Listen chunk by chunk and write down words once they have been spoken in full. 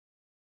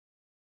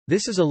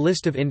This is a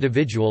list of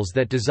individuals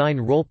that design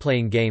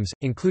role-playing games,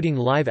 including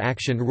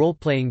live-action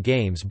role-playing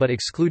games but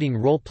excluding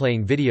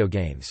role-playing video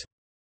games.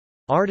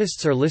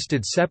 Artists are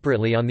listed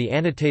separately on the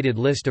annotated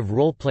list of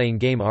role-playing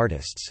game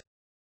artists.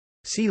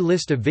 See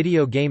List of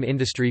video game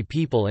industry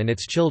people and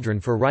its children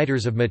for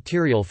writers of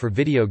material for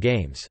video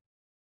games.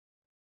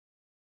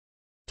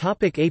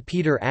 A.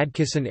 Peter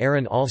Adkisson,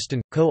 Aaron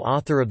Alston,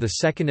 co-author of the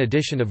second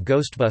edition of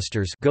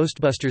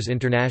Ghostbusters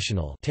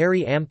International.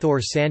 Terry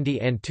Amthor, Sandy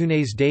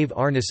Antunes, Dave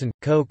Arneson,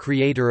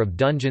 co-creator of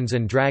Dungeons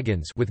 &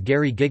 Dragons with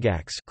Gary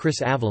Gygax,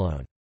 Chris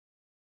Avallone.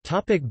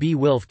 B.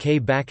 Wilf K.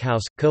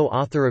 Backhouse,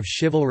 co-author of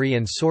Chivalry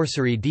and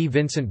Sorcery. D.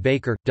 Vincent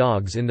Baker,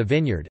 Dogs in the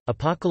Vineyard,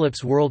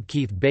 Apocalypse World.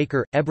 Keith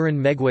Baker, Eberron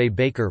Megway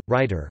Baker,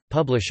 writer,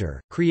 publisher,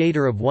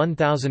 creator of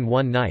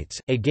 1001 Nights,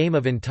 A Game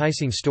of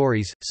Enticing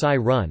Stories, Psy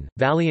Run,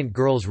 Valiant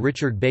Girls.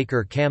 Richard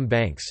Baker, Cam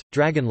Banks,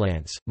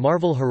 Dragonlance,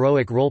 Marvel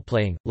Heroic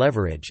Roleplaying,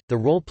 Leverage, The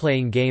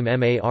Role-Playing Game.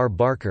 Mar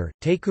Barker,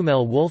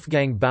 Tecumel.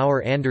 Wolfgang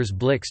Bauer. Anders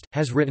Blixt,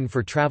 has written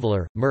for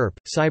Traveller, MERP,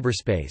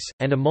 Cyberspace,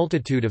 and a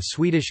multitude of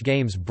Swedish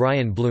games.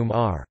 Brian Bloom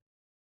R.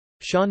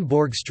 Sean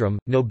Borgstrom,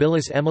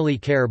 Nobilis. Emily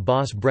Kerr.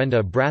 Boss.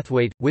 Brenda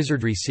Brathwaite,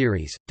 Wizardry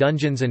Series,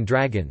 Dungeons &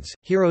 Dragons,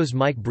 Heroes.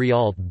 Mike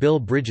Briault. Bill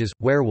Bridges,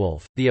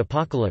 Werewolf, The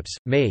Apocalypse,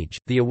 Mage,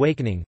 The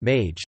Awakening,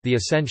 Mage, The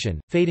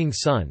Ascension, Fading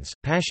Suns,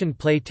 Passion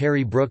Play.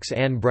 Terry Brooks.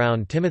 Anne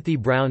Brown. Timothy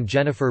Brown.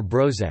 Jennifer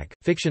Brozek,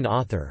 fiction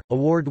author,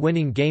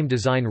 award-winning game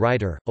design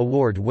writer,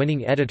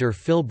 award-winning editor.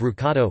 Phil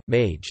Brucato,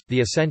 Mage, The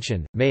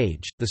Ascension,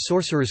 Mage, The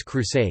Sorcerer's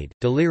Crusade,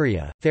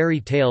 Deliria,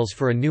 Fairy Tales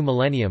for a New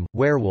Millennium,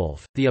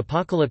 Werewolf, The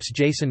Apocalypse.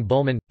 Jason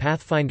Bowman,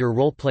 Pathfinder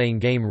role-playing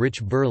game.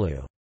 Rich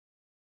Burlew.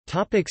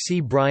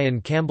 See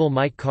Brian Campbell.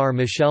 Mike Carr.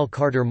 Michelle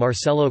Carter.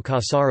 Marcelo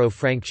Casaro.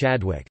 Frank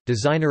Chadwick,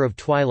 designer of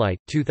Twilight,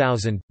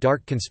 2000,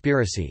 Dark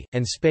Conspiracy,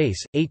 and Space,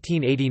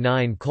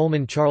 1889.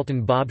 Coleman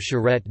Charlton. Bob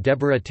Charette.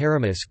 Deborah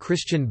Taramis.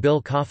 Christian.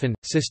 Bill Coffin,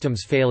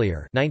 Systems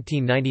Failure,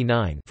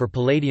 1999, for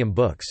Palladium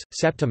Books,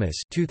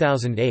 Septimus,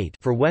 2008,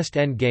 for West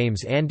End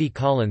Games. Andy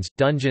Collins,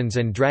 Dungeons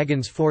 &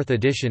 Dragons 4th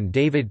edition.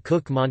 David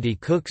Cook. Monty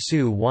Cook.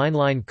 Sue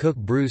Wineline Cook.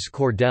 Bruce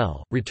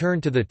Cordell, Return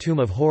to the Tomb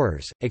of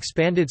Horrors,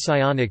 Expanded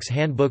Psionics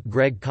Handbook.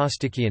 Greg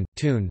Kostikian,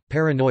 Toon,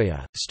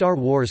 Paranoia, Star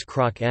Wars.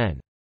 Croc N.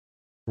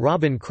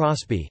 Robin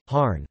Crosby,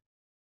 Harn.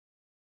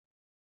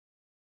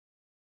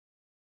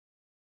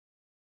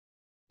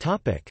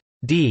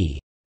 D.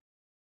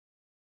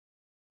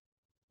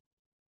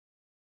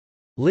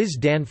 Liz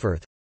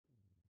Danforth,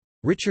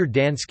 Richard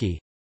Dansky,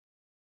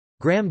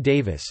 Graham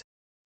Davis,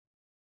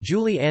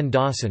 Julie Ann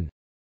Dawson,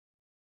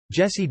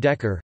 Jesse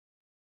Decker,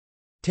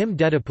 Tim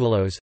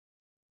Dedopoulos,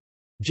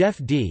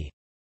 Jeff D.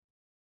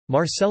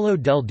 Marcelo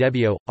Del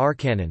Debbio,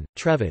 Arcanon,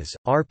 Trevis,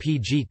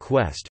 RPG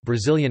Quest,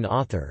 Brazilian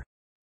author.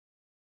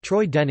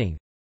 Troy Denning,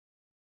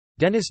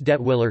 Dennis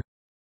Detwiller,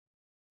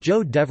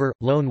 Joe Dever,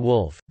 Lone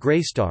Wolf,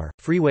 Greystar,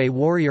 Freeway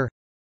Warrior,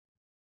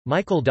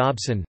 Michael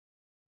Dobson,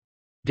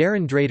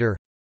 Darren Drader,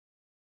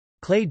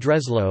 Clay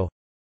Dreslow,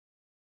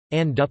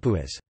 Ann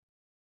Dupuis.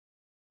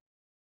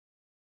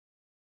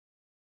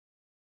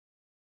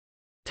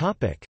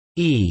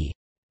 E.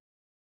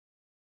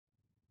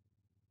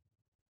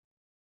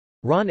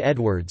 Ron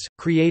Edwards,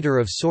 creator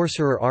of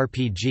Sorcerer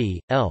RPG,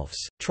 Elves,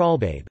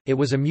 Trollbabe, It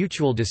Was a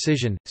Mutual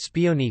Decision,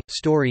 Spione,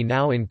 Story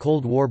Now in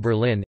Cold War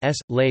Berlin,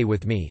 Lay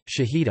With Me,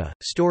 Shahida,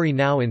 Story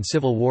Now in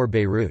Civil War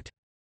Beirut.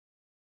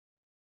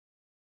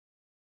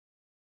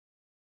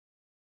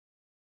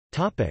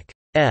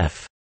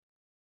 F.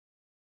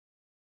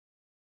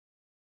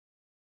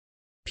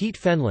 Pete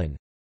Fenlon,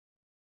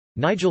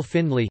 Nigel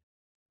Findlay,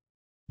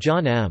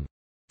 John M.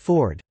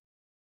 Ford.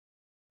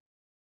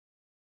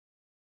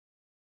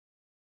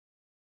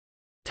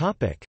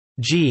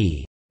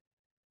 G.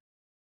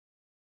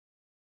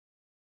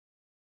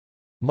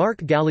 Mark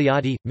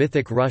Galeotti,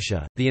 Mythic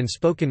Russia, The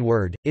Unspoken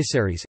Word,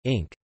 Issaries,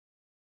 Inc.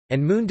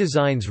 and Moon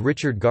Designs.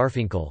 Richard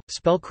Garfinkel,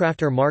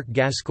 Spellcrafter. Mark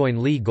Gascoigne.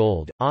 Lee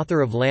Gold,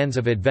 author of Lands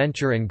of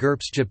Adventure and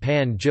GURPS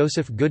Japan.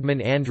 Joseph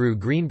Goodman. Andrew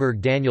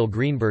Greenberg. Daniel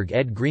Greenberg.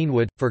 Ed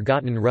Greenwood,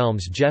 Forgotten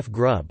Realms. Jeff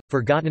Grubb,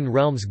 Forgotten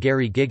Realms.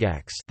 Gary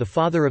Gygax, the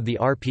father of the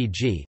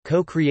RPG,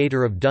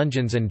 co-creator of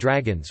Dungeons &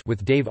 Dragons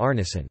with Dave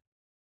Arneson.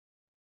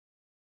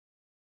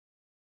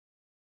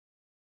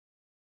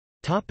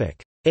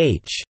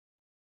 H.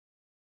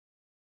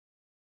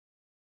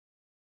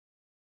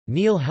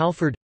 Neil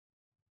Halford,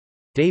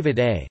 David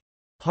A.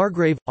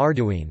 Hargrave,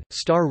 Arduino,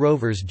 Star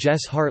Rovers.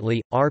 Jess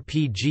Hartley,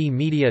 RPG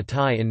media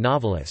tie-in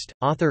novelist,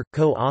 author,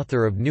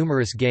 co-author of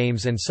numerous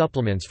games and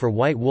supplements for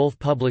White Wolf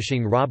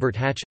Publishing. Robert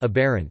Hatch,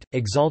 Aberrant,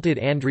 Exalted.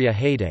 Andrea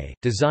Hayday,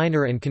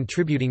 designer and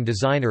contributing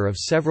designer of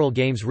several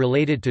games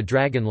related to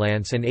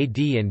Dragonlance and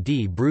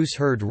AD&D. Bruce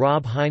Hurd.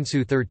 Rob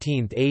Heinsu.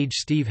 13th Age.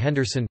 Steve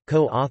Henderson,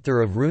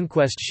 co-author of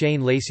RuneQuest.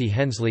 Shane Lacey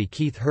Hensley.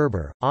 Keith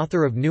Herber,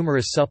 author of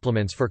numerous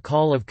supplements for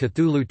Call of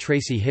Cthulhu.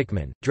 Tracy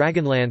Hickman,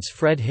 Dragonlance.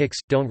 Fred Hicks,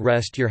 Don't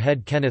Rest Your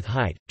Head. Kenneth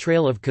Haidt,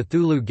 Trail of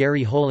Cthulhu.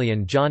 Gary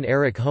Holian. John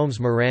Eric Holmes.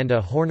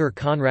 Miranda Horner.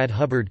 Conrad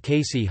Hubbard.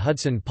 Casey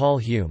Hudson. Paul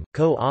Hume,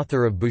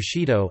 co-author of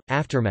Bushido,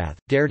 Aftermath,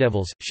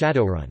 Daredevils,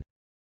 Shadowrun.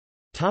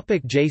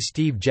 J.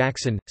 Steve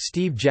Jackson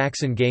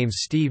Games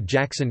Steve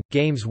Jackson,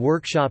 Games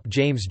Workshop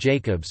James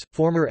Jacobs,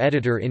 former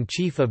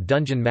editor-in-chief of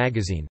Dungeon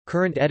Magazine,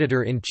 current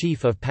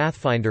editor-in-chief of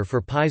Pathfinder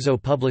for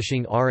Paizo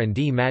Publishing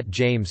R&D Matt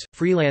James,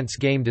 freelance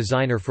game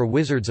designer for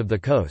Wizards of the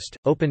Coast,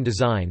 Open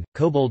Design,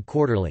 Kobold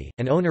Quarterly,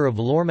 and owner of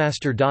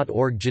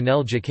loremaster.org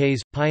Janelle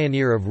Jacques,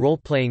 pioneer of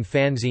role-playing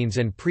fanzines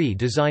and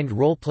pre-designed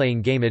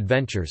role-playing game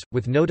adventures,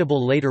 with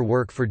notable later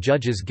work for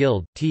Judges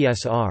Guild,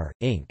 TSR,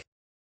 Inc.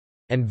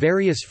 and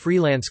various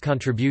freelance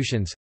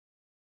contributions.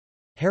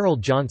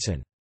 Harold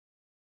Johnson.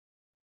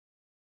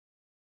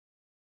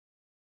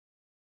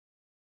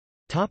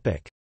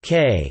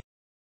 K.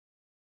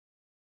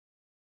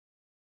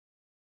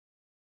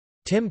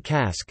 Tim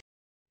Kask,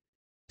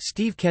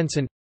 Steve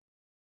Kenson,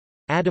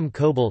 Adam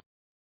Coble,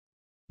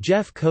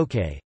 Jeff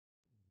Koke,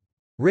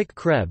 Rick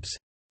Krebs,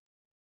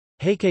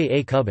 Heike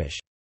A. Kubish,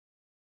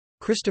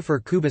 Christopher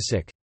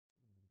Kubasik,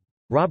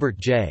 Robert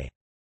J.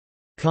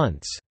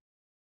 Kuntz.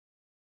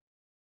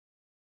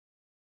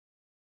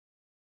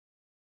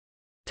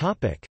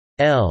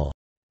 L.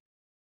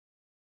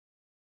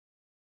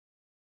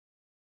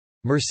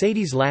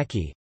 Mercedes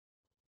Lackey,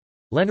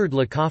 Leonard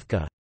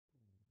Lakofka,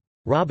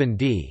 Robin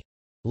D.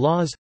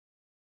 Laws,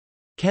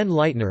 Ken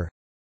Leitner,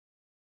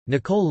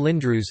 Nicole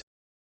Lindrews,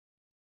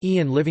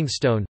 Ian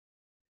Livingstone,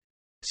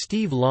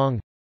 Steve Long,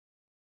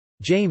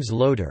 James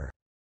Loader.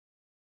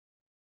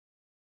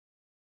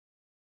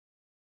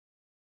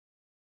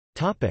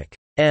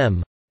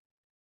 M.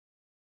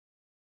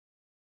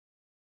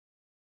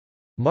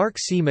 Mark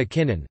C.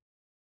 McKinnon,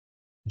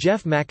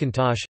 Jeff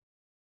McIntosh,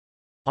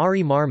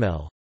 Ari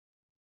Marmel,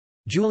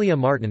 Julia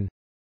Martin,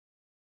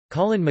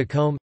 Colin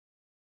McComb,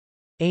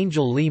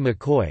 Angel Lee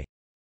McCoy,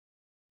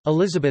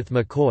 Elizabeth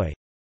McCoy,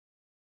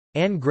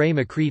 Anne Gray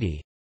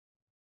McCready,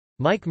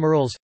 Mike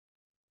Merles,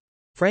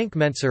 Frank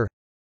Mentzer,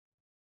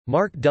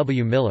 Mark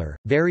W. Miller,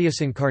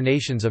 various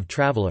incarnations of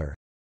Traveler,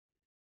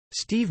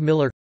 Steve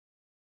Miller,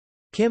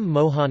 Kim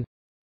Mohan,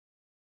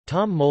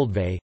 Tom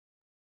Moldvay,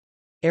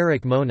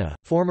 Eric Mona,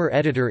 former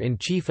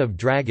editor-in-chief of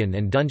Dragon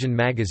and Dungeon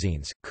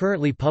magazines,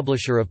 currently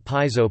publisher of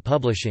Paizo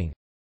Publishing,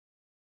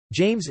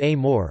 James A.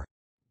 Moore,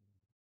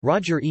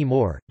 Roger E.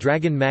 Moore,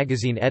 Dragon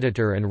magazine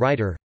editor and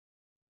writer,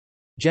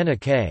 Jenna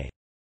K.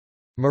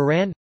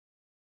 Moran,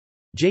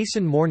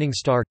 Jason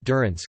Morningstar,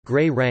 Durance,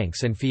 Grey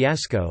Ranks and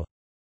Fiasco,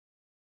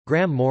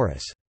 Graham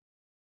Morris.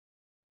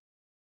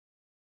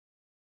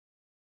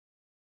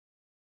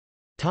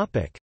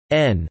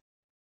 N.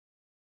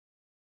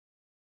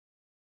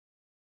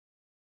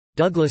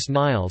 Douglas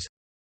Niles,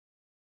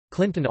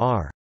 Clinton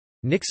R.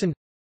 Nixon,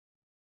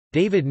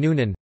 David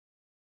Noonan,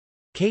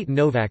 Kate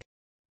Novak,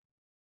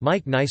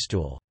 Mike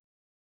Nystuen.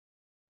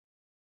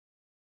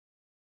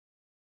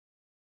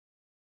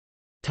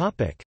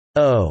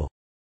 O.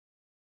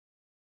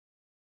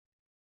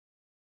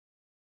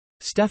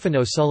 Stephen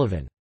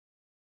O'Sullivan.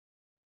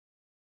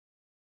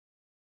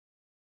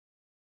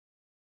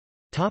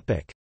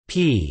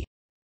 P.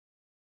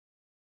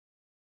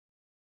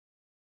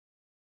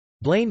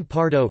 Blaine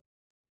Pardo,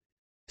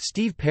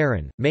 Steve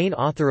Perrin, main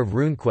author of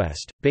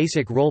RuneQuest,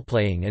 Basic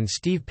Roleplaying and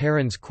Steve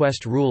Perrin's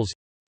Quest Rules,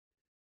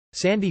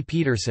 Sandy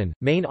Peterson,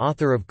 main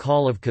author of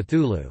Call of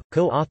Cthulhu,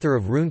 co-author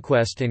of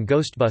RuneQuest and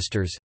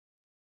Ghostbusters,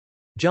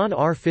 John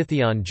R.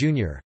 Fithian,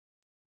 Jr.,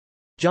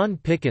 John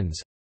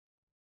Pickens,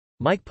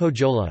 Mike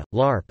Pojola,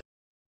 LARP,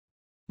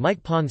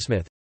 Mike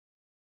Pondsmith,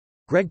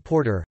 Greg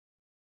Porter,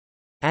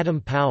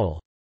 Adam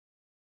Powell,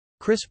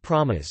 Chris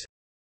Promas,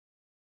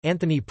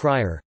 Anthony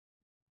Pryor,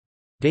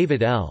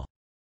 David L.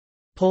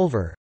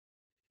 Pulver,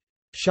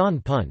 Sean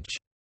Punch.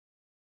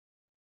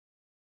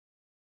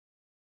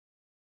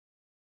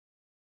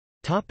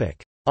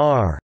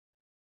 R.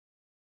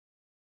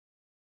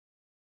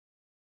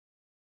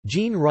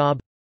 Gene Robb,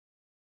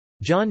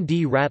 John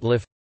D.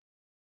 Ratliff,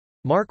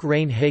 Mark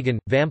Rain Hagen,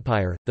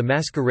 Vampire, The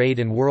Masquerade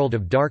and World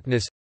of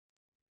Darkness,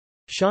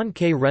 Sean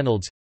K.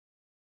 Reynolds,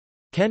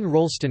 Ken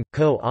Rolston,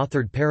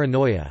 co-authored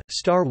Paranoia,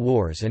 Star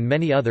Wars and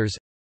many others,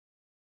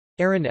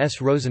 Aaron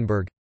S.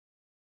 Rosenberg,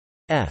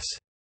 S.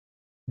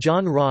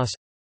 John Ross,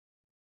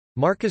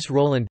 Marcus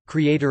Rowland,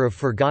 creator of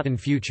Forgotten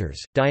Futures,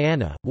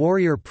 Diana,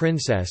 Warrior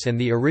Princess and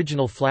the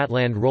original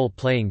Flatland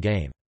role-playing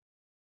game.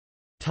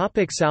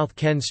 South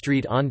Ken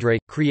Street Andre,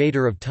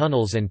 creator of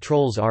Tunnels and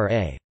Trolls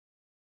R.A.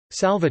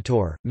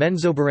 Salvatore,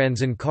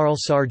 Menzoberranzan Carl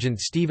Sargent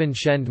Stephen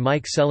Shend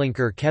Mike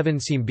Selinker Kevin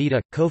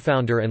Simbita,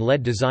 co-founder and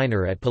lead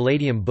designer at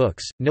Palladium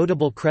Books.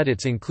 Notable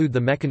credits include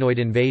The Mechanoid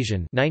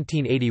Invasion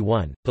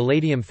 1981,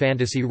 Palladium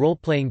Fantasy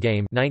role-playing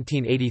game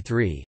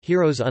 1983,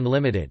 Heroes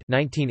Unlimited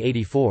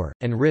 1984,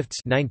 and Rifts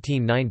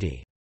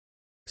 1990.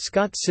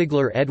 Scott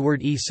Sigler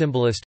Edward E.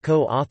 Symbolist,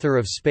 co-author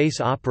of Space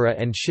Opera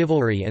and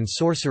Chivalry and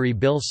Sorcery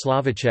Bill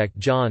Slavacek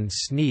John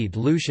Sneed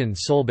Lucian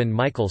Solbin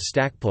Michael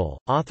Stackpole,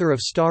 author of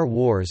Star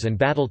Wars and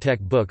Battletech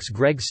books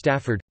Greg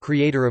Stafford,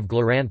 creator of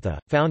Glorantha,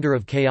 founder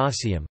of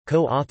Chaosium,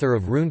 co-author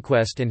of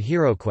RuneQuest and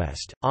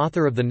HeroQuest,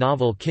 author of the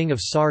novel King of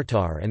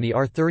Sartar and the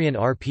Arthurian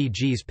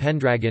RPGs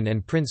Pendragon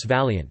and Prince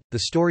Valiant, the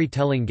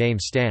storytelling game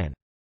Stan.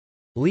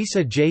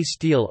 Lisa J.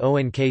 Steele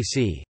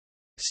ONKC.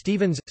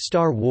 Stevens,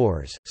 Star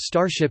Wars,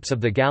 Starships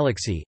of the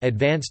Galaxy,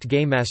 Advanced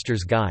Game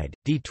Master's Guide,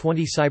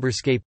 D20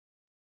 Cyberscape.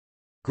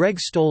 Greg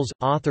Stolz,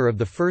 author of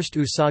the first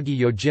Usagi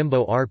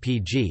Yojimbo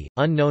RPG,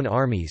 Unknown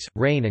Armies,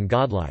 Reign and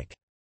Godlike.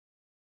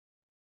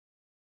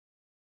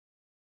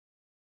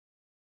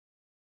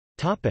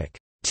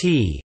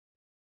 T.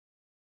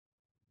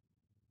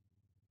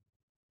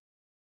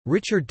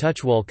 Richard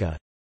Tuchwolka,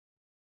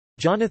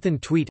 Jonathan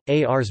Tweet,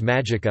 Ars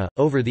Magica,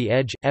 Over the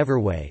Edge,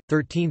 Everway,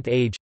 13th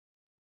Age.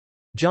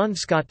 John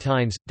Scott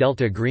Tynes,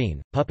 Delta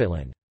Green,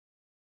 Puppetland.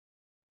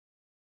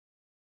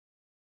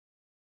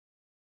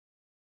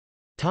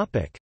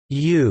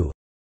 U.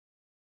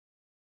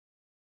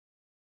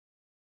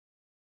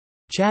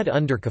 Chad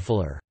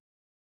Underkefeler.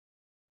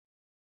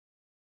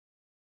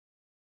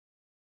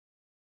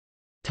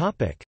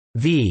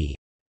 V.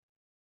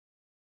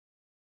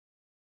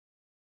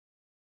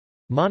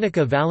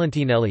 Monica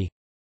Valentinelli.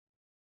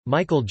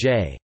 Michael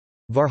J.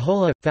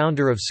 Varhola,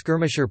 founder of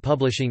Skirmisher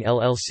Publishing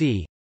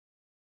LLC.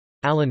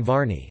 Alan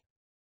Varney.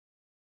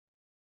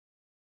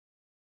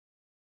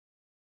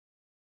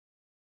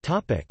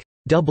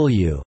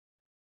 W.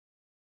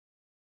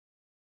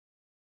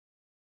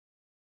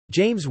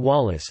 James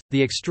Wallace,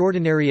 The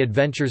Extraordinary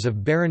Adventures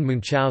of Baron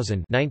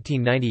Munchausen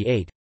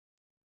 1998.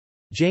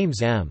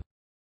 James M.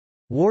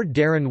 Ward,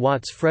 Darren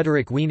Watts,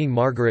 Frederick Weaning,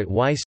 Margaret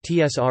Weiss,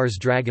 TSR's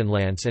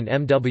Dragonlance and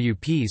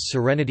MWP's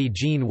Serenity,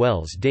 Gene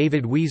Wells,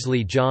 David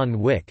Weasley, John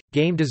Wick,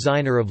 game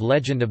designer of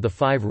Legend of the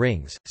Five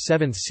Rings,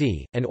 7th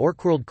Sea, and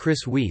Orkworld,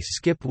 Chris Weiss,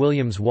 Skip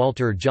Williams,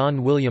 Walter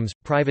John Williams,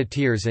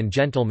 Privateers and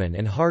Gentlemen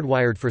and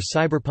Hardwired for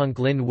Cyberpunk,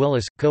 Lynn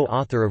Willis,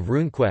 co-author of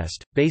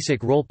RuneQuest,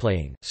 Basic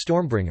Roleplaying,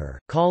 Stormbringer,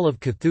 Call of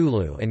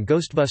Cthulhu and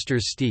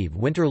Ghostbusters, Steve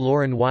Winter,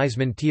 Lauren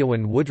Wiseman,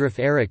 Teowen Woodruff,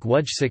 Eric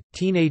Wujcik,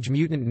 Teenage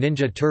Mutant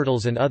Ninja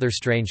Turtles and Other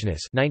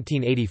Strangeness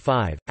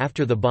 1985,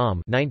 After the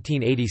Bomb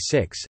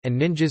 1986, and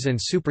Ninjas and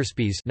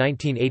Superspies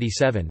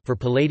 1987 for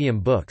Palladium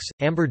Books,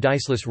 Amber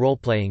Diceless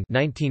Roleplaying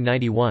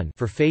 1991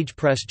 for Phage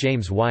Press,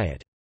 James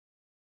Wyatt.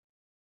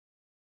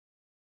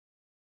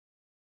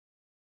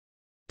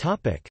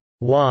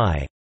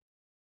 Y.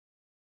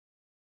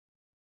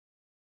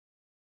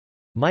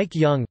 Mike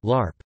Young,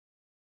 LARP.